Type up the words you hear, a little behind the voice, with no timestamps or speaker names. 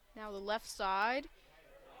Now the left side.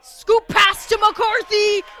 Scoop pass to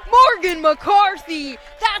McCarthy! Morgan McCarthy!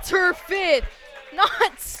 That's her 5th!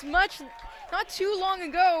 Not too long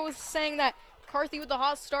ago, saying that McCarthy with the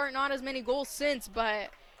hot start, not as many goals since,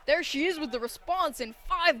 but there she is with the response, and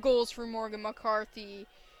 5 goals for Morgan McCarthy.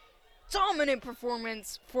 Dominant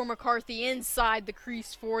performance for McCarthy inside the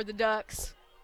crease for the Ducks.